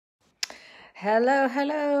Hello,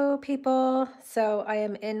 hello, people. So I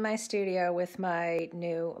am in my studio with my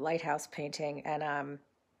new lighthouse painting, and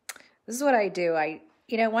this is what I do.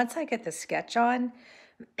 Once I get the sketch on,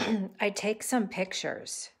 I take some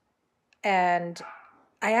pictures, and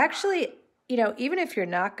I actually, even if you're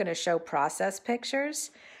not going to show process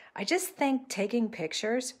pictures, I just think taking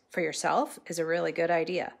pictures for yourself is a really good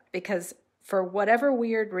idea because for whatever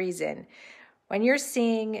weird reason, when you're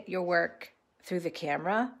seeing your work through the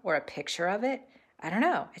camera or a picture of it, I don't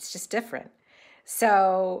know, it's just different.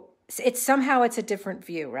 So it's a different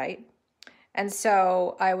view, right? And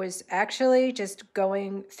so I was actually just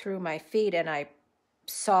going through my feed and I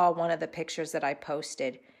saw one of the pictures that I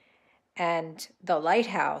posted, and the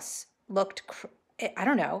lighthouse looked, I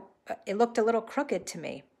don't know, it looked a little crooked to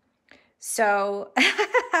me. So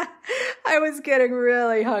I was getting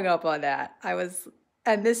really hung up on that.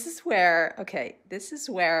 And this is where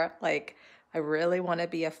like I really want to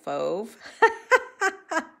be a fauve.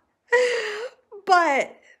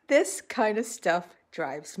 But this kind of stuff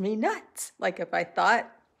drives me nuts. Like if I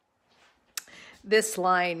thought this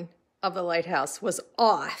line of the lighthouse was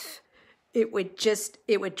off, it would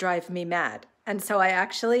drive me mad. And so I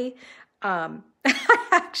actually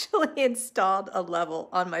installed a level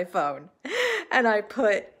on my phone, and I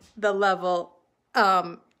put the level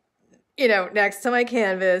next to my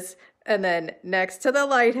canvas and then next to the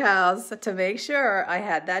lighthouse to make sure I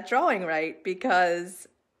had that drawing right, because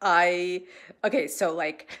I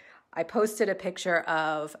posted a picture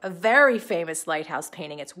of a very famous lighthouse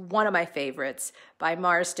painting. It's one of my favorites, by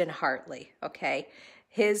Marston Hartley, okay?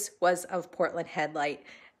 His was of Portland Headlight,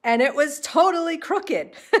 and it was totally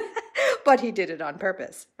crooked, but he did it on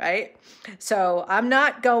purpose, right? So I'm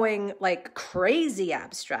not going like crazy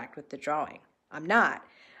abstract with the drawing. I'm not.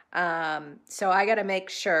 So I got to make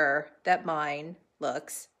sure that mine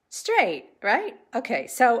looks straight, right? Okay,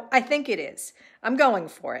 so I think it is. I'm going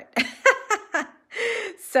for it.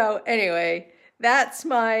 So anyway, that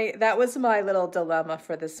was my little dilemma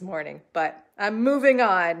for this morning, but I'm moving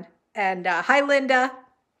on. And hi, Linda.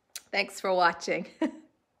 Thanks for watching.